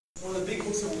big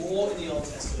books of law in the Old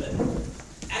Testament.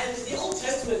 And the Old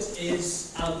Testament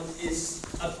is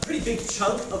a pretty big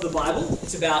chunk of the Bible.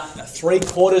 It's about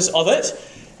 3/4 of it,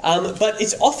 but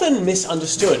it's often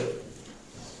misunderstood.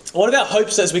 One of our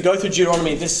hopes as we go through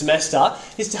Deuteronomy this semester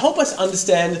is to help us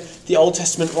understand the Old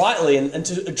Testament rightly and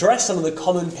to address some of the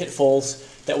common pitfalls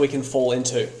that we can fall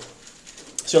into.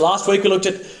 So last week we looked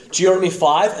at Deuteronomy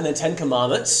 5 and the 10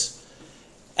 Commandments,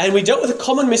 and we dealt with a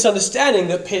common misunderstanding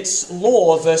that pits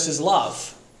law versus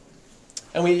love.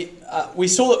 And we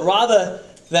saw that rather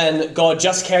than God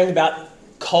just caring about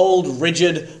cold,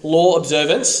 rigid law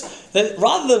observance, that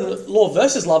rather than law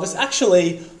versus love, it's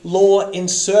actually law in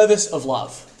service of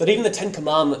love. That even the 10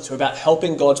 Commandments are about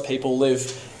helping God's people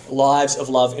live lives of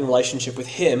love in relationship with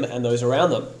Him and those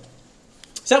around them.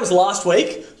 So that was last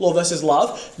week, law versus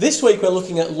love. This week we're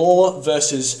looking at law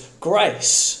versus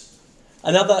grace.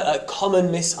 Another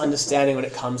common misunderstanding when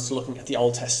it comes to looking at the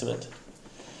Old Testament.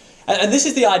 And this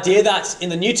is the idea that in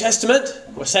the New Testament,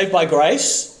 we're saved by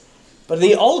grace, but in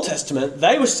the Old Testament,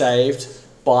 they were saved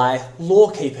by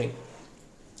law-keeping.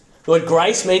 The word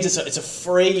grace means it's a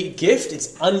free gift, it's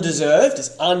undeserved,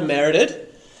 it's unmerited.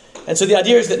 And so the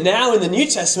idea is that now in the New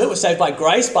Testament, we're saved by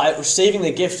grace, by receiving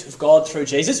the gift of God through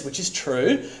Jesus, which is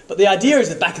true. But the idea is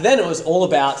that back then it was all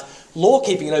about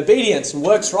law-keeping and obedience and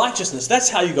works righteousness. That's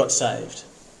how you got saved.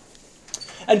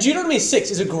 And Deuteronomy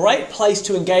 6 is a great place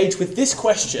to engage with this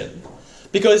question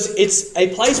because it's a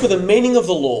place where the meaning of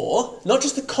the law, not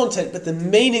just the content, but the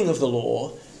meaning of the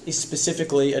law is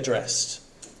specifically addressed.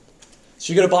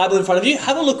 So you've got a Bible in front of you.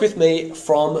 Have a look with me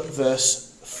from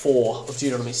verse 4 of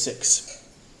Deuteronomy 6.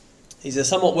 These are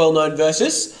somewhat well-known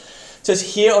verses. It says,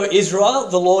 "Hear, O Israel,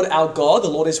 the Lord our God, the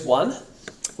Lord is one.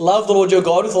 Love the Lord your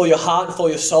God with all your heart, with all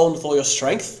your soul, and with all your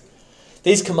strength.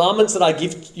 These commandments that I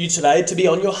give you today to be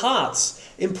on your hearts.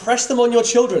 Impress them on your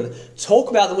children.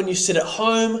 Talk about them when you sit at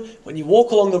home, when you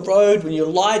walk along the road, when you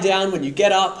lie down, when you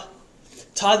get up.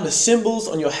 Tie them as symbols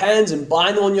on your hands and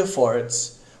bind them on your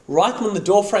foreheads. Write them on the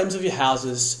doorframes of your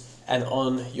houses and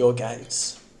on your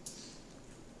gates."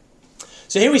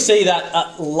 So here we see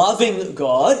that loving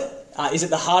God is at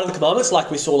the heart of the commandments,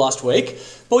 like we saw last week.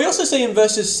 But we also see in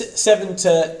verses 7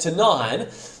 to 9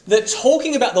 that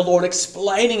talking about the law and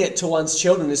explaining it to one's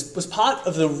children was part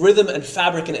of the rhythm and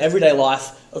fabric and everyday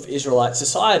life of Israelite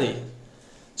society.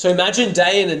 So imagine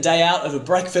day in and day out, over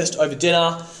breakfast, over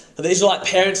dinner, the Israelite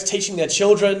parents teaching their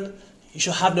children, "You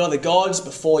shall have no other gods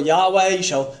before Yahweh, you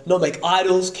shall not make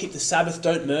idols, keep the Sabbath,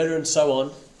 don't murder," and so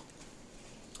on.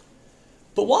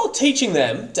 But while teaching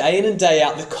them day in and day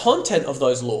out the content of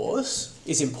those laws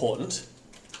is important,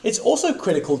 it's also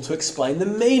critical to explain the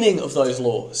meaning of those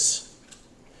laws.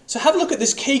 So have a look at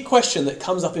this key question that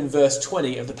comes up in verse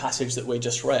 20 of the passage that we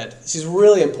just read. This is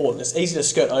really important. It's easy to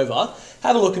skirt over.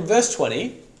 Have a look in verse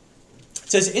 20.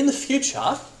 It says, "In the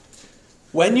future,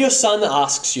 when your son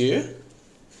asks you,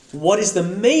 'What is the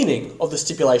meaning of the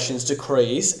stipulations,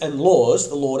 decrees, and laws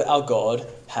the Lord our God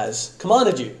has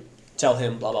commanded you?' Tell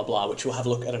him blah, blah, blah," which we'll have a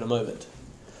look at in a moment.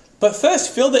 But first,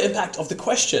 feel the impact of the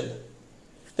question.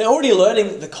 They're already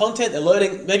learning the content, they're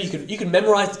learning, maybe you could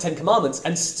memorize the 10 Commandments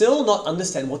and still not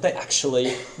understand what they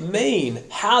actually mean,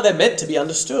 how they're meant to be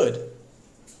understood.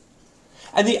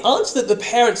 And the answer that the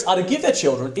parents are to give their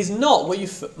children is not what you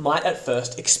might at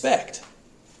first expect.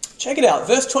 Check it out,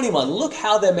 verse 21, look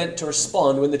how they're meant to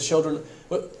respond when the children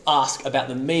ask about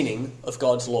the meaning of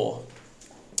God's law.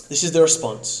 This is the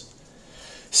response.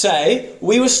 "Say,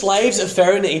 'We were slaves of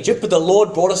Pharaoh in Egypt, but the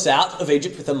Lord brought us out of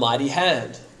Egypt with a mighty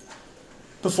hand.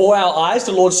 Before our eyes,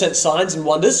 the Lord sent signs and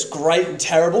wonders, great and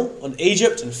terrible, on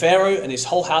Egypt and Pharaoh and his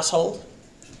whole household.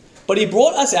 But he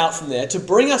brought us out from there to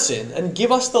bring us in and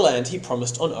give us the land he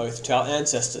promised on oath to our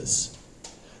ancestors.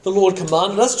 The Lord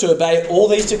commanded us to obey all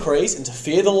these decrees and to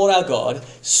fear the Lord our God,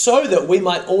 so that we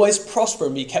might always prosper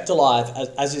and be kept alive,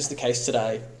 as is the case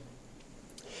today.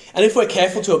 And if we're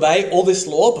careful to obey all this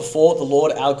law before the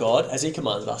Lord our God, as he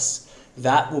commanded us,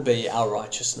 that will be our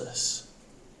righteousness."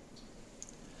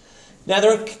 Now,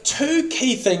 there are two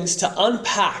key things to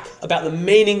unpack about the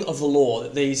meaning of the law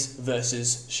that these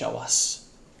verses show us.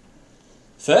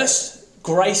 First,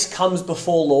 grace comes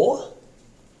before law.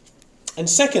 And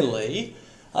secondly,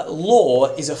 law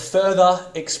is a further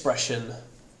expression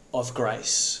of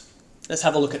grace. Let's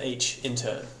have a look at each in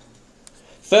turn.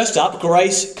 First up,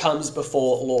 grace comes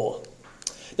before law.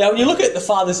 Now, when you look at the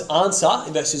Father's answer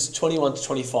in verses 21 to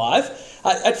 25,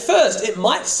 at first it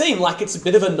might seem like it's a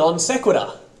bit of a non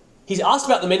sequitur. He's asked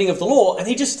about the meaning of the law and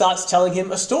he just starts telling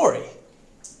him a story.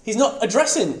 He's not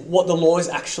addressing what the law is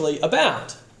actually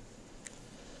about.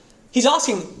 He's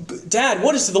asking, Dad,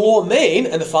 what does the law mean?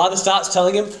 And the father starts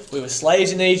telling him, we were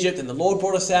slaves in Egypt and the Lord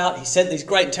brought us out. He sent these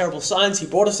great and terrible signs. He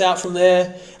brought us out from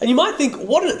there. And you might think,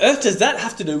 what on earth does that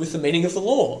have to do with the meaning of the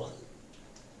law?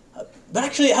 But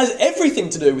actually it has everything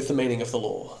to do with the meaning of the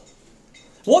law.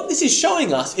 What this is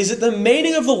showing us is that the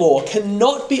meaning of the law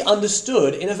cannot be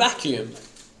understood in a vacuum.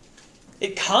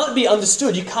 It can't be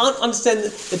understood. You can't understand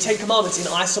the Ten Commandments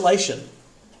in isolation.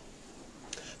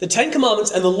 The Ten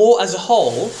Commandments and the law as a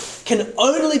whole can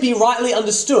only be rightly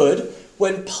understood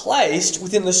when placed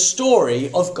within the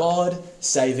story of God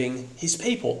saving his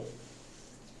people.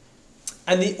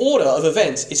 And the order of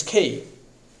events is key.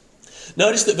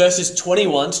 Notice that verses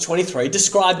 21 to 23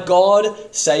 describe God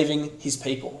saving his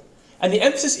people. And the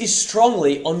emphasis is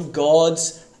strongly on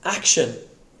God's action.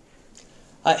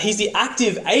 He's the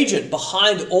active agent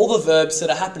behind all the verbs that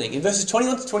are happening. In verses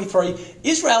 21 to 23,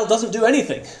 Israel doesn't do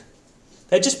anything.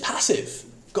 They're just passive.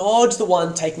 God's the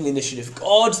one taking the initiative.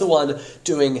 God's the one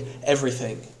doing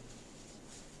everything.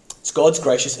 It's God's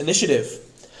gracious initiative.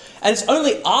 And it's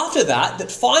only after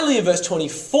that finally in verse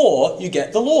 24 you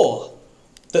get the law.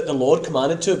 That the Lord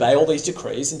commanded to obey all these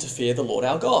decrees and to fear the Lord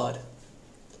our God.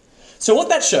 So what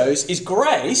that shows is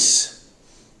grace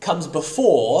comes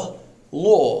before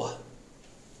law.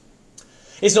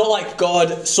 It's not like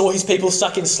God saw his people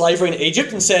stuck in slavery in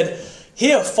Egypt and said,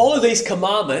 here, follow these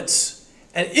commandments.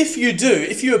 And if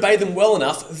you obey them well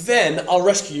enough, then I'll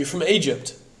rescue you from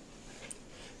Egypt.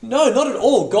 No, not at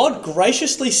all. God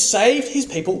graciously saved his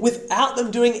people without them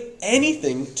doing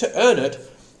anything to earn it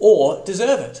or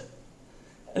deserve it.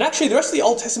 And actually, the rest of the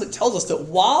Old Testament tells us that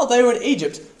while they were in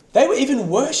Egypt, they were even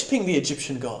worshipping the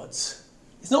Egyptian gods.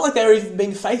 It's not like they were even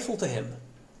being faithful to him.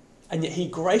 And yet he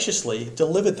graciously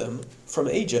delivered them from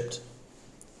Egypt.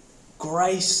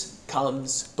 Grace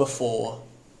comes before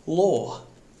law.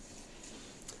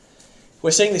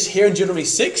 We're seeing this here in Deuteronomy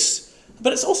 6,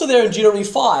 but it's also there in Deuteronomy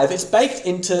 5. It's baked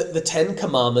into the Ten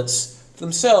Commandments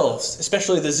themselves,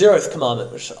 especially the 0th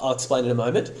commandment, which I'll explain in a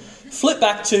moment. Flip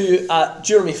back to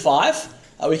Deuteronomy 5.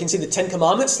 We can see the Ten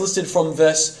Commandments listed from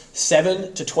verse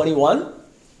 7 to 21.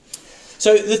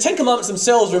 So the Ten Commandments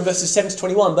themselves are in verses 7 to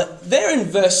 21, but there in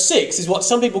verse 6 is what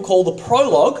some people call the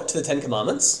prologue to the Ten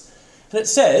Commandments. And it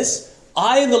says,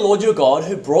 I am the Lord your God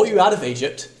who brought you out of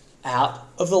Egypt, out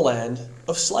of the land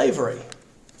of slavery.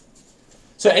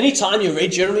 So anytime you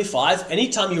read Deuteronomy 5,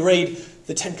 anytime you read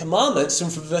the Ten Commandments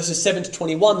and from verses 7 to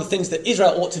 21, the things that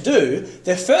Israel ought to do,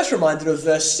 they're first reminded of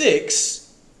verse 6,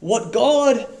 what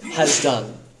God has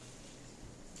done.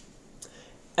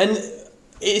 And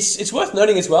it's worth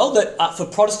noting as well that for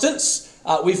Protestants,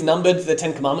 we've numbered the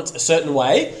Ten Commandments a certain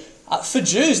way. For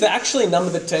Jews, they actually number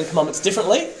the Ten Commandments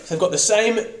differently. So they've got the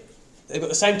same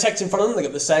text in front of them, they've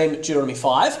got the same Deuteronomy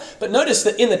 5. But notice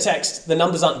that in the text, the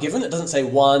numbers aren't given. It doesn't say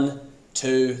 1,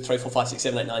 2, 3, 4, 5, 6,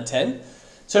 7, 8, 9, 10.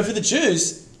 So for the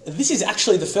Jews, this is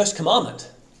actually the first commandment.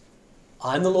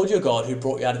 I am the Lord your God who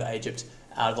brought you out of Egypt,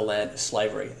 out of the land of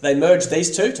slavery. They merged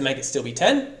these two to make it still be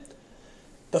 10.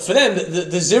 But for them,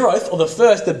 the 0th, or the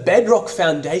first, the bedrock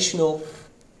foundational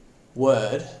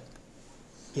word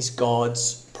is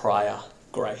God's prior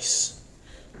grace.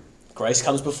 Grace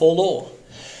comes before law.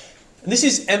 And this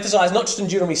is emphasized not just in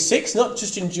Deuteronomy 6, not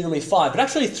just in Deuteronomy 5, but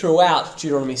actually throughout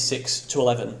Deuteronomy 6 to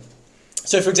 11.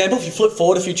 So, for example, if you flip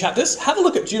forward a few chapters, have a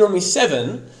look at Deuteronomy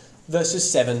 7, verses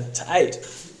 7 to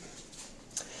 8.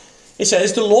 It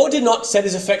says, the Lord did not set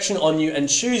his affection on you and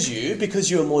choose you because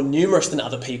you are more numerous than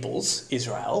other peoples,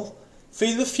 Israel, for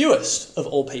you are the fewest of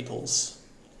all peoples.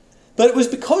 But it was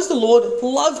because the Lord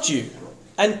loved you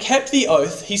and kept the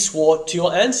oath he swore to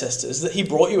your ancestors that he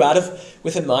brought you out of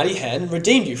with a mighty hand and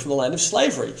redeemed you from the land of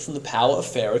slavery, from the power of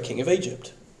Pharaoh, king of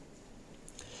Egypt.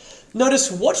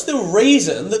 Notice, what's the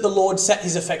reason that the Lord set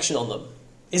his affection on them?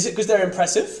 Is it because they're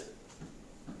impressive?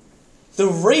 The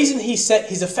reason he set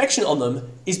his affection on them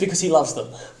is because he loves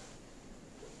them.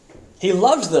 He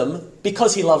loves them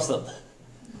because he loves them.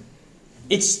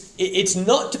 It's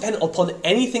not dependent upon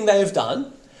anything they have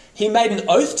done. He made an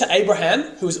oath to Abraham,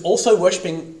 who was also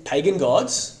worshipping pagan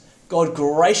gods. God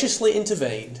graciously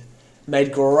intervened,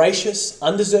 made gracious,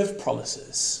 undeserved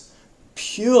promises,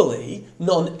 purely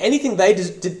not on anything they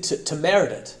did to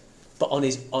merit it, but on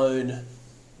his own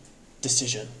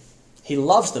decision. He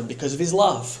loves them because of his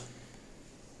love.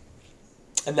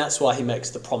 And that's why he makes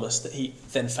the promise that he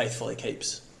then faithfully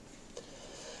keeps.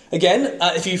 Again,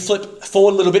 if you flip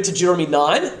forward a little bit to Deuteronomy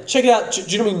 9, check out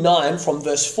Deuteronomy 9 from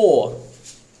verse 4.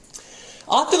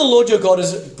 After the Lord your God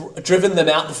has driven them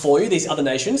out before you, these other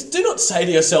nations, do not say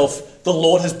to yourself, the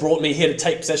Lord has brought me here to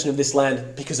take possession of this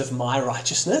land because of my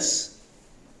righteousness.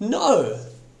 No,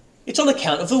 it's on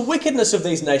account of the wickedness of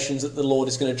these nations that the Lord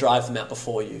is going to drive them out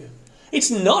before you. It's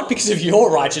not because of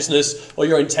your righteousness or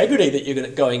your integrity that you're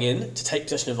going in to take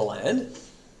possession of the land,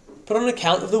 but on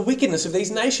account of the wickedness of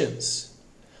these nations.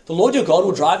 The Lord your God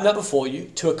will drive them out before you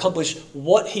to accomplish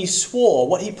what he swore,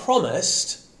 what he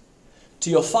promised to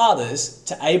your fathers,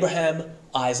 to Abraham,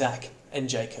 Isaac, and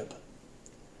Jacob.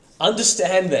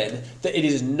 Understand then that it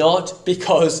is not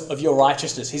because of your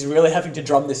righteousness. He's really having to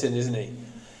drum this in, isn't he?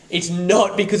 It's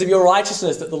not because of your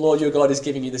righteousness that the Lord your God is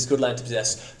giving you this good land to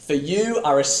possess. For you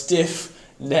are a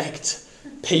stiff-necked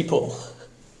people.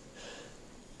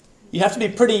 You have to be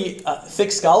pretty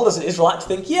thick-skulled as an Israelite to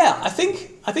think,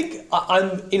 I think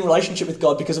I'm in relationship with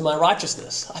God because of my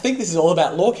righteousness. I think this is all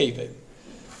about law-keeping.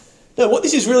 No, what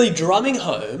this is really drumming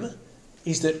home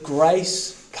is that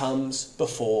grace comes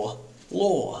before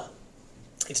law.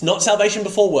 It's not salvation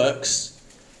before works.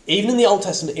 Even in the Old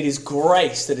Testament, it is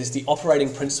grace that is the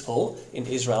operating principle in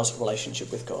Israel's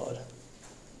relationship with God.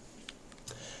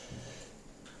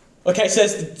 Okay, so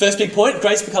that's the first big point.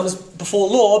 Grace becomes before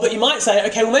law, but you might say,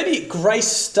 okay, well maybe grace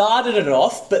started it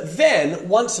off, but then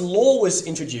once law was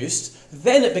introduced,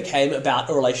 then it became about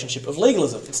a relationship of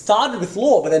legalism. It started with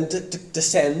law, but then it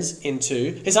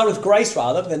started with grace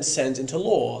rather, but then descends into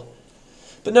law.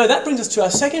 But no, that brings us to our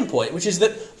second point, which is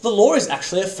that the law is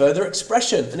actually a further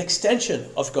expression, an extension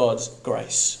of God's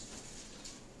grace.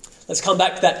 Let's come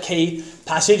back to that key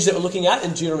passage that we're looking at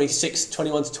in Deuteronomy 6,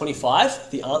 21 to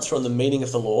 25, the answer on the meaning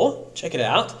of the law. Check it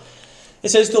out. It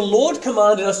says, "The Lord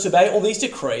commanded us to obey all these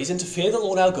decrees and to fear the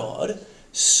Lord our God,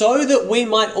 so that we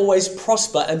might always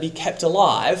prosper and be kept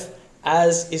alive,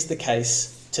 as is the case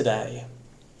today."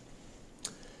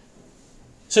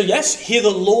 So yes, here the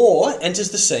law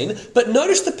enters the scene, but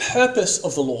notice the purpose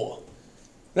of the law.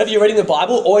 Whenever you're reading the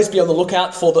Bible, always be on the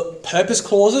lookout for the purpose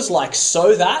clauses like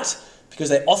 "so that," because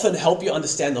they often help you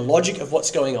understand the logic of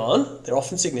what's going on. They're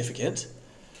often significant.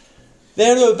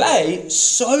 They're to obey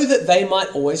so that they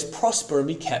might always prosper and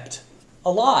be kept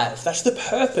alive. That's the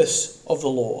purpose of the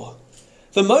law.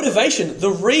 The motivation,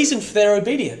 the reason for their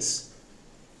obedience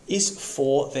is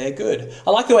for their good. I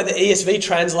like the way the ESV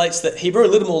translates that Hebrew a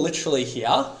little more literally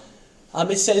here.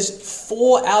 It says,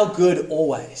 "for our good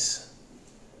always."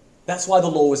 That's why the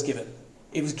law was given.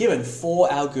 It was given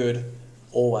for our good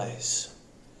always.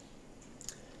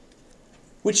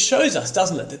 Which shows us,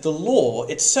 doesn't it, that the law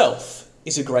itself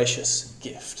is a gracious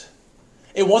gift.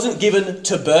 It wasn't given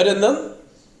to burden them,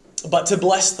 but to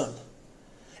bless them.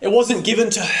 It wasn't given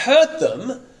to hurt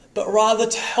them, but rather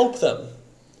to help them.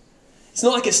 It's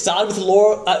not like it started with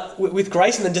law, with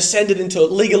grace and then descended into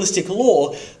legalistic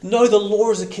law. No, the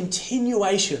law is a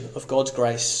continuation of God's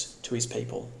grace to his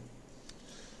people.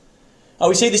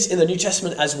 We see this in the New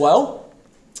Testament as well.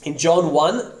 In John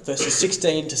 1, verses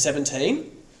 16 to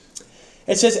 17.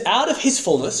 It says, "Out of his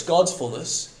fullness, God's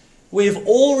fullness, we have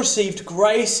all received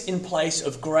grace in place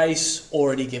of grace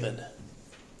already given.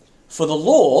 For the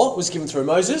law was given through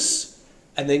Moses,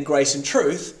 and then grace and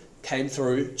truth came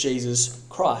through Jesus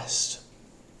Christ."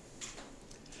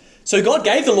 So God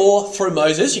gave the law through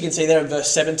Moses, you can see there in verse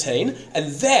 17,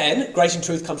 and then grace and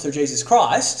truth comes through Jesus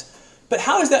Christ. But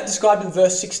how is that described in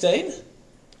verse 16?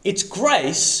 It's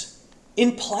grace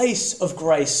in place of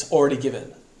grace already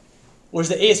given. Or as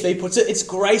the ESV puts it, it's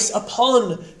grace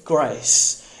upon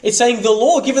grace. It's saying the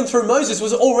law given through Moses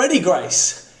was already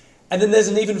grace. And then there's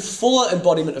an even fuller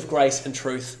embodiment of grace and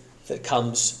truth that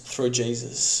comes through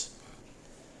Jesus.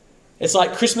 It's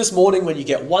like Christmas morning when you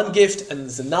get one gift and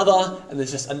there's another, and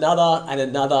there's just another and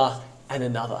another and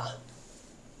another.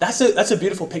 That's a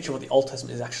beautiful picture of what the Old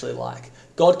Testament is actually like.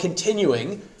 God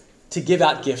continuing to give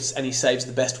out gifts, and he saves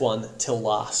the best one till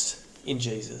last in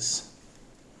Jesus.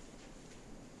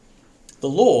 The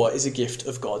law is a gift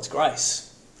of God's grace.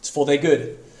 It's for their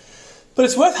good. But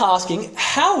it's worth asking,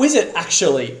 how is it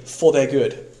actually for their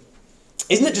good?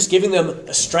 Isn't it just giving them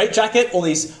a straitjacket, all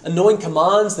these annoying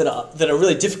commands that are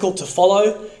really difficult to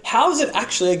follow? How is it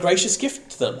actually a gracious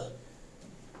gift to them?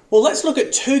 Well, let's look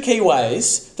at two key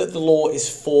ways that the law is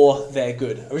for their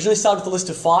good. I originally started with a list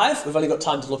of 5. We've only got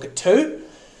time to look at 2.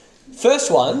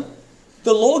 First one,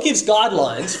 the law gives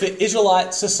guidelines for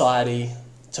Israelite society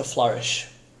to flourish.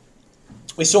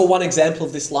 We saw one example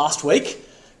of this last week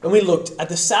when we looked at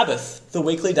the Sabbath, the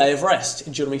weekly day of rest,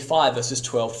 in Deuteronomy 5, verses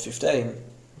 12 to 15.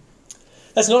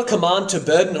 That's not a command to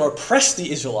burden or oppress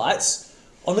the Israelites.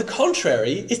 On the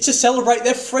contrary, it's to celebrate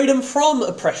their freedom from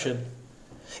oppression.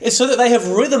 It's so that they have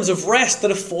rhythms of rest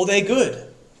that are for their good.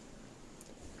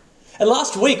 And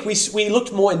last week, we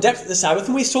looked more in depth at the Sabbath,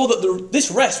 and we saw that this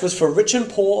rest was for rich and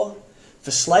poor,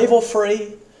 for slave or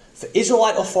free, for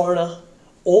Israelite or foreigner.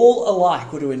 All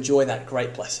alike were to enjoy that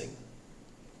great blessing.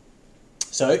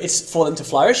 So it's for them to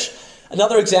flourish.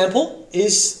 Another example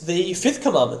is the fifth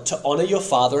commandment, to honour your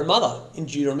father and mother in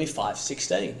Deuteronomy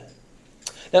 5:16.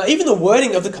 Now, even the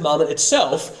wording of the commandment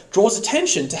itself draws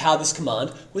attention to how this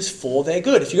command was for their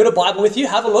good. If you've got a Bible with you,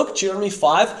 have a look, Deuteronomy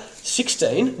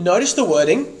 5:16. Notice the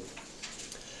wording.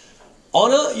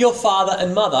 Honour your father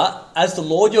and mother as the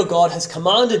Lord your God has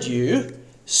commanded you,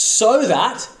 so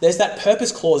that, there's that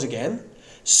purpose clause again,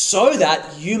 so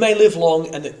that you may live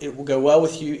long and that it will go well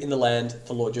with you in the land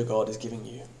the Lord your God is giving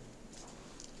you.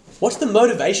 What's the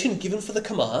motivation given for the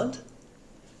command?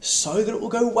 So that it will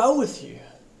go well with you.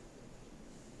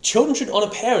 Children should honour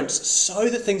parents so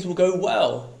that things will go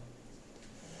well.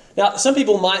 Now, some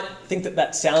people might think that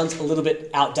that sounds a little bit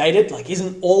outdated. Like,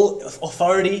 isn't all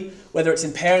authority, whether it's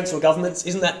in parents or governments,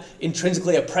 isn't that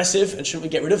intrinsically oppressive? And shouldn't we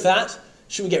get rid of that?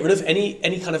 Shouldn't we get rid of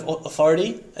any kind of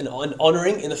authority and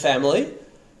honouring in the family?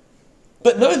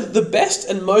 But no, the best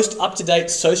and most up-to-date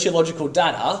sociological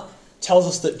data tells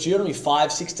us that Deuteronomy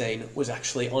 5:16 was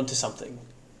actually onto something.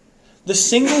 The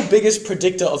single biggest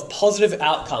predictor of positive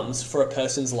outcomes for a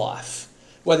person's life,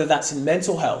 whether that's in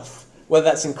mental health, whether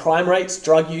that's in crime rates,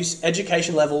 drug use,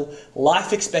 education level,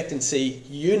 life expectancy,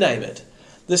 you name it,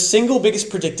 the single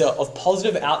biggest predictor of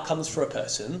positive outcomes for a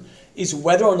person is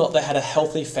whether or not they had a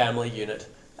healthy family unit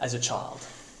as a child.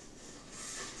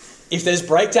 If there's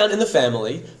breakdown in the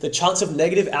family, the chance of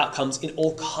negative outcomes in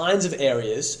all kinds of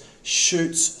areas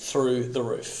shoots through the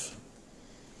roof.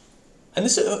 And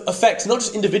this affects not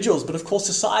just individuals, but of course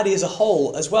society as a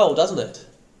whole as well, doesn't it?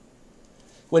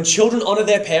 When children honour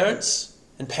their parents,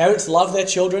 and parents love their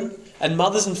children, and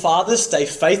mothers and fathers stay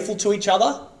faithful to each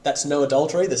other, that's no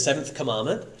adultery, the seventh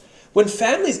commandment. When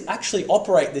families actually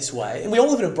operate this way, and we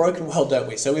all live in a broken world, don't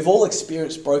we? So we've all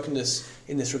experienced brokenness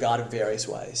in this regard in various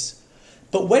ways.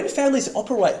 But when families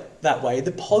operate that way,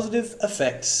 the positive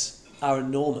effects are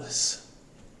enormous.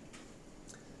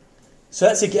 So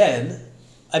that's again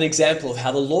an example of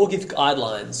how the law gives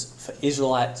guidelines for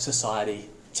Israelite society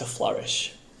to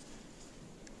flourish.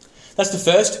 That's the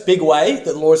first big way that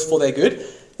the law is for their good.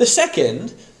 The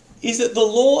second is that the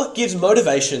law gives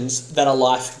motivations that are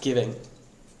life-giving.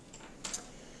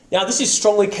 Now, this is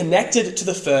strongly connected to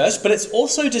the first, but it's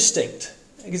also distinct.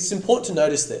 It's important to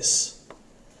notice this.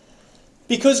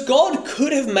 Because God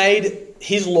could have made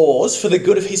his laws for the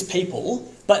good of his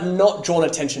people, but not drawn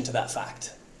attention to that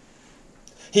fact.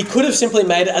 He could have simply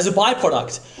made it as a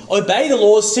byproduct. Obey the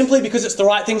laws simply because it's the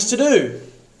right things to do.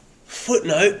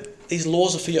 Footnote, these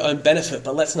laws are for your own benefit,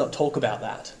 but let's not talk about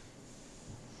that.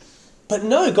 But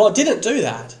no, God didn't do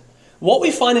that. What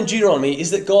we find in Deuteronomy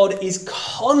is that God is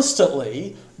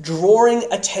constantly drawing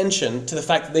attention to the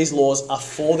fact that these laws are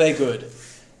for their good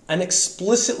and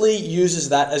explicitly uses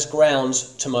that as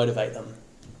grounds to motivate them.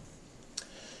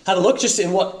 Have a look just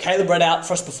in what Caleb read out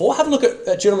for us before. Have a look at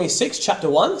Deuteronomy 6, chapter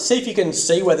 1. See if you can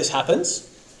see where this happens.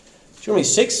 Deuteronomy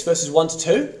 6, verses 1 to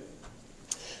 2.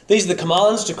 These are the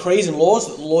commands, decrees, and laws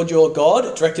that the Lord your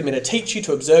God directed me to teach you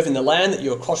to observe in the land that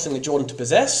you are crossing the Jordan to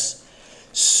possess,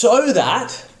 so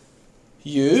that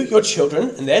you, your children,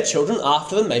 and their children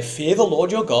after them may fear the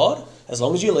Lord your God as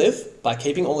long as you live, by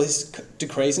keeping all his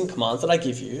decrees and commands that I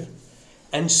give you,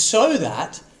 and so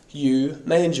that you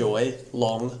may enjoy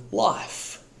long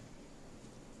life.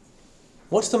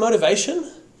 What's the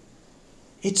motivation?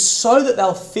 It's so that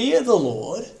they'll fear the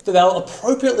Lord, that they'll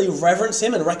appropriately reverence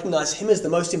him and recognize him as the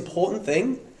most important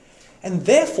thing, and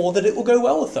therefore that it will go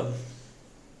well with them.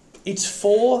 It's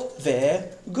for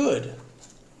their good.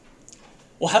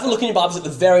 Well, have a look in your Bibles at the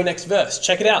very next verse.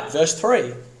 Check it out, verse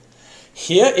 3.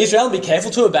 Hear, Israel, and be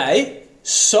careful to obey,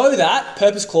 so that,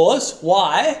 purpose clause,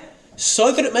 why?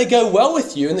 So that it may go well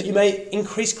with you and that you may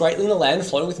increase greatly in the land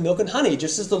flowing with milk and honey,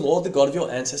 just as the Lord, the God of your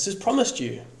ancestors, promised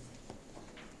you. You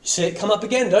see it come up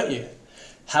again, don't you?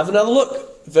 Have another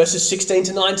look, verses 16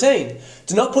 to 19.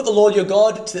 Do not put the Lord your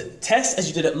God to the test as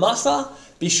you did at Massah.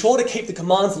 Be sure to keep the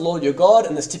commands of the Lord your God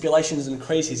and the stipulations and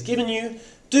decrees he's given you.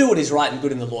 Do what is right and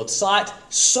good in the Lord's sight,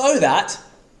 so that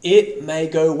it may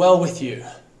go well with you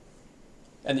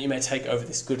and that you may take over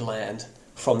this good land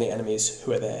from the enemies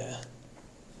who are there.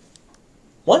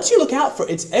 Once you look out for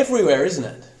it, it's everywhere, isn't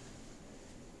it?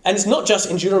 And it's not just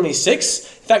in Deuteronomy 6.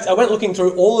 In fact, I went looking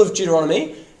through all of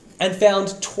Deuteronomy and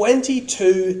found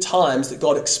 22 times that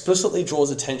God explicitly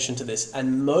draws attention to this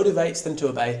and motivates them to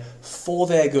obey for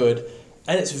their good.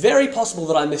 And it's very possible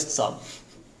that I missed some.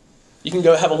 You can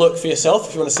go have a look for yourself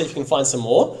if you want to see if you can find some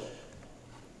more.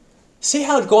 See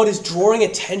how God is drawing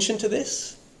attention to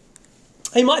this?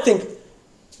 You might think,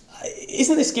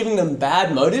 isn't this giving them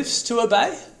bad motives to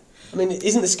obey? I mean,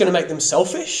 isn't this going to make them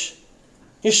selfish?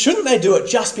 Shouldn't they do it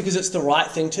just because it's the right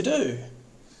thing to do?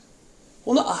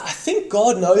 Well, no, I think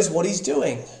God knows what he's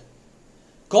doing.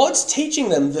 God's teaching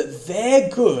them that their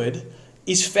good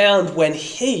is found when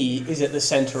He is at the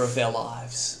center of their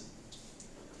lives.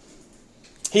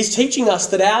 He's teaching us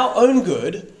that our own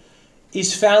good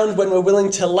is found when we're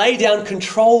willing to lay down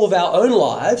control of our own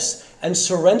lives and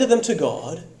surrender them to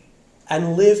God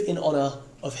and live in honour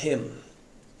of Him.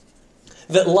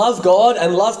 That love God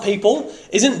and love people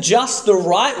isn't just the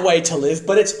right way to live,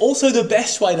 but it's also the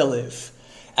best way to live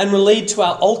and will lead to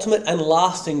our ultimate and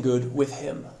lasting good with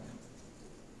Him.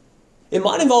 It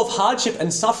might involve hardship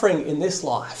and suffering in this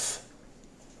life,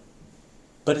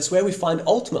 but it's where we find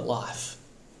ultimate life.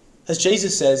 As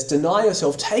Jesus says, deny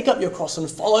yourself, take up your cross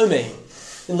and follow me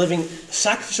in living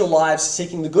sacrificial lives,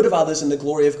 seeking the good of others and the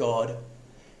glory of God.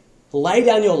 Lay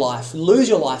down your life, lose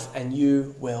your life, and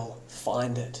you will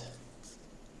find it.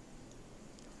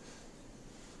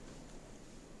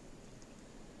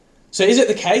 So is it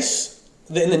the case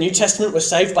that in the New Testament we're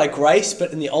saved by grace,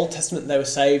 but in the Old Testament they were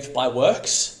saved by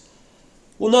works?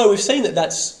 Well, no, we've seen that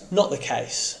that's not the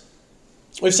case.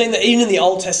 We've seen that even in the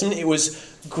Old Testament it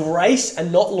was grace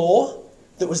and not law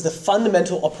that was the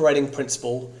fundamental operating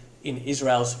principle in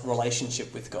Israel's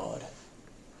relationship with God.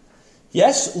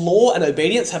 Yes, law and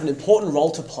obedience have an important role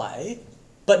to play,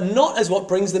 but not as what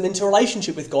brings them into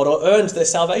relationship with God or earns their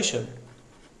salvation.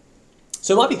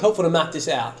 So it might be helpful to map this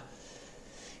out.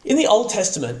 In the Old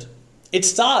Testament, it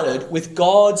started with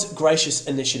God's gracious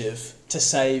initiative to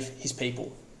save His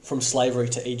people from slavery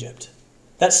to Egypt.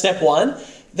 That's step one.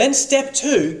 Then step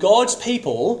two, God's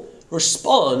people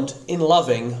respond in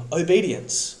loving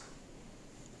obedience.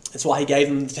 That's why He gave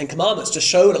them the Ten Commandments, to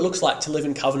show what it looks like to live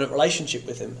in covenant relationship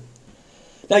with Him.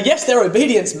 Now, yes, their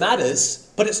obedience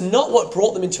matters, but it's not what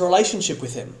brought them into relationship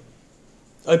with Him.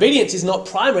 Obedience is not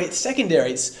primary, it's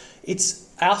secondary. It's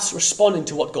us responding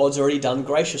to what God's already done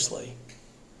graciously.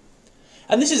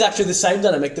 And this is actually the same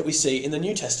dynamic that we see in the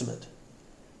New Testament.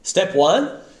 Step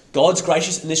one, God's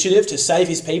gracious initiative to save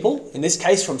His people, in this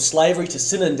case from slavery to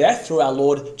sin and death through our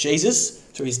Lord Jesus,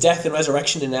 through His death and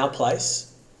resurrection in our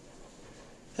place.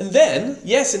 And then,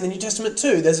 yes, in the New Testament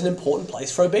too, there's an important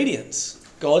place for obedience.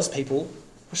 God's people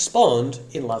respond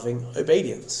in loving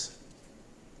obedience.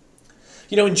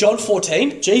 You know, in John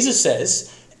 14, Jesus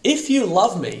says, "If you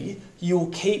love me, you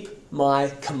will keep my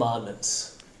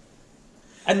commandments."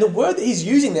 And the word that He's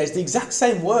using there is the exact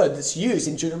same word that's used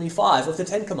in Deuteronomy 5 of the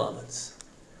Ten Commandments.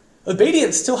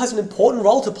 Obedience still has an important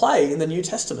role to play in the New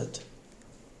Testament.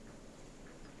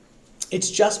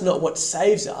 It's just not what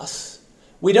saves us.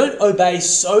 We don't obey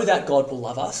so that God will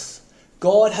love us.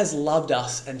 God has loved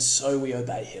us, and so we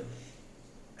obey Him.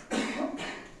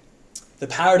 The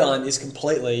paradigm is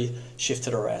completely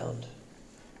shifted around.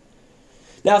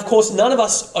 Now, of course, none of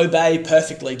us obey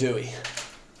perfectly, do we?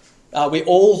 We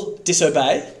all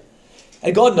disobey,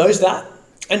 and God knows that.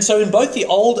 And so in both the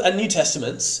Old and New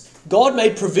Testaments, God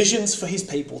made provisions for His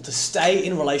people to stay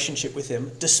in relationship with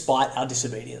Him despite our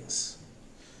disobedience,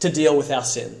 to deal with our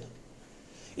sin.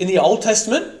 In the Old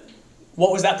Testament,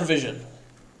 what was that provision?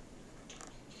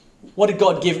 What did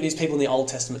God give His people in the Old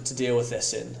Testament to deal with their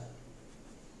sin?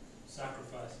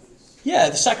 Sacrifices. Yeah,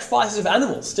 the sacrifices of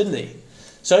animals, didn't He?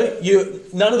 So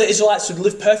none of the Israelites would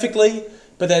live perfectly,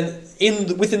 but then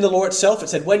within the law itself, it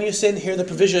said, when you sin, here are the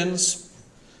provisions,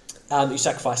 you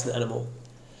sacrifice an animal.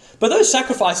 But those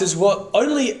sacrifices were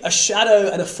only a shadow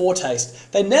and a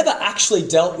foretaste. They never actually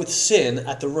dealt with sin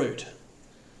at the root.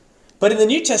 But in the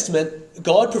New Testament,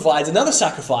 God provides another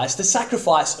sacrifice, the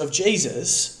sacrifice of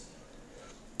Jesus.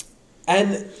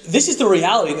 And this is the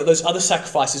reality that those other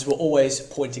sacrifices were always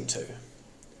pointing to.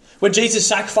 When Jesus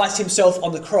sacrificed Himself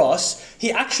on the cross, He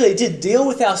actually did deal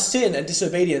with our sin and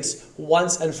disobedience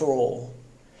once and for all.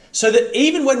 So that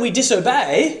even when we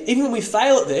disobey, even when we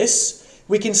fail at this,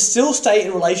 we can still stay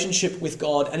in relationship with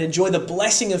God and enjoy the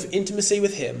blessing of intimacy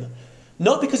with Him,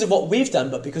 not because of what we've done,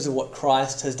 but because of what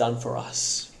Christ has done for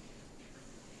us.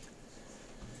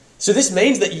 So this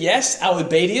means that yes, our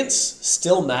obedience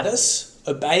still matters,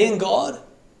 obeying God,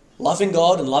 loving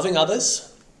God and loving others.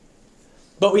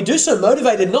 But we do so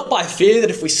motivated not by fear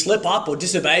that if we slip up or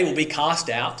disobey, we'll be cast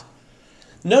out.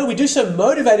 No, we do so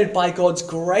motivated by God's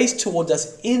grace towards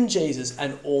us in Jesus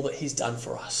and all that He's done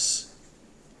for us.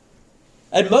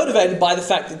 And motivated by the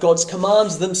fact that God's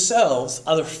commands themselves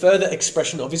are the further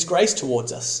expression of His grace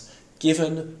towards us,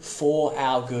 given for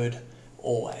our good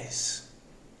always.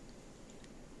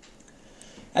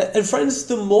 And friends,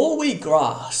 the more we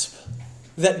grasp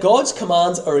that God's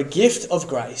commands are a gift of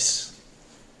grace,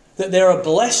 that they're a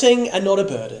blessing and not a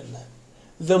burden,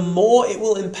 the more it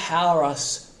will empower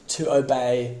us to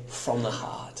obey from the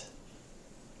heart.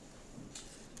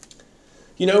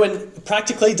 You know, when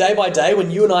practically day by day,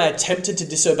 when you and I are tempted to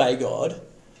disobey God,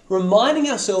 reminding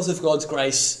ourselves of God's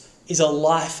grace is a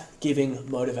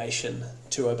life-giving motivation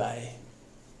to obey.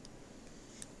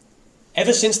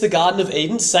 Ever since the Garden of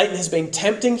Eden, Satan has been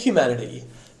tempting humanity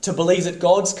to believe that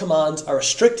God's commands are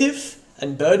restrictive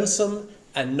and burdensome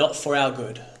and not for our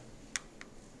good.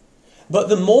 But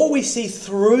the more we see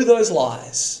through those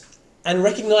lies and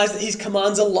recognize that his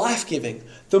commands are life-giving,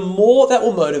 the more that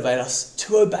will motivate us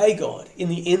to obey God in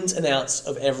the ins and outs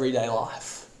of everyday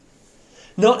life.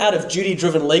 Not out of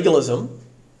duty-driven legalism,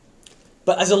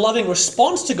 but as a loving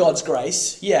response to God's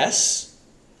grace, yes,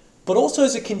 but also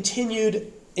as a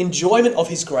continued enjoyment of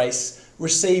his grace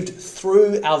received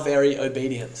through our very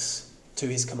obedience to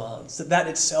his commands. That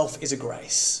itself is a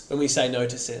grace when we say no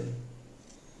to sin.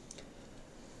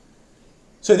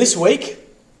 So this week,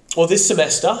 or this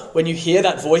semester, when you hear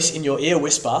that voice in your ear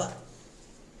whisper,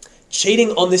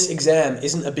 cheating on this exam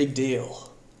isn't a big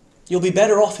deal. You'll be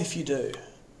better off if you do.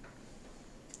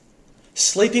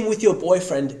 Sleeping with your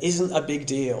boyfriend isn't a big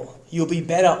deal. You'll be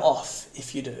better off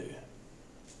if you do.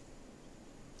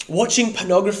 Watching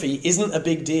pornography isn't a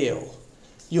big deal.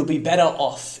 You'll be better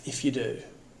off if you do.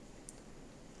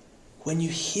 When you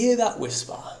hear that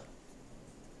whisper,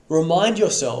 remind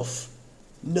yourself,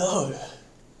 no.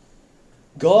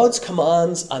 God's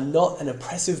commands are not an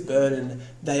oppressive burden.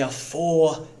 They are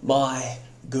for my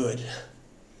good.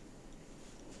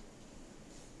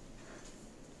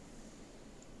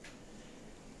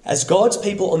 As God's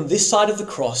people on this side of the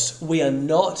cross, we are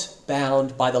not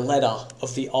bound by the letter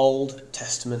of the Old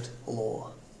Testament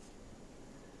law.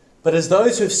 But as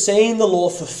those who have seen the law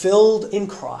fulfilled in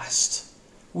Christ,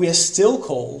 we are still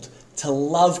called to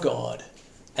love God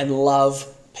and love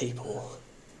people.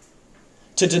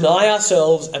 To deny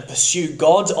ourselves and pursue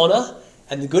God's honour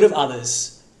and the good of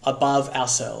others above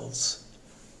ourselves.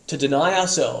 To deny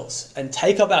ourselves and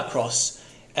take up our cross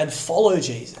and follow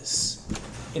Jesus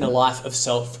in a life of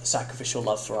self-sacrificial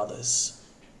love for others.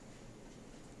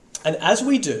 And as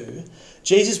we do,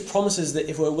 Jesus promises that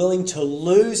if we're willing to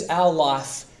lose our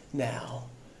life now,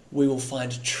 we will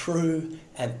find true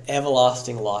and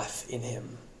everlasting life in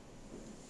him.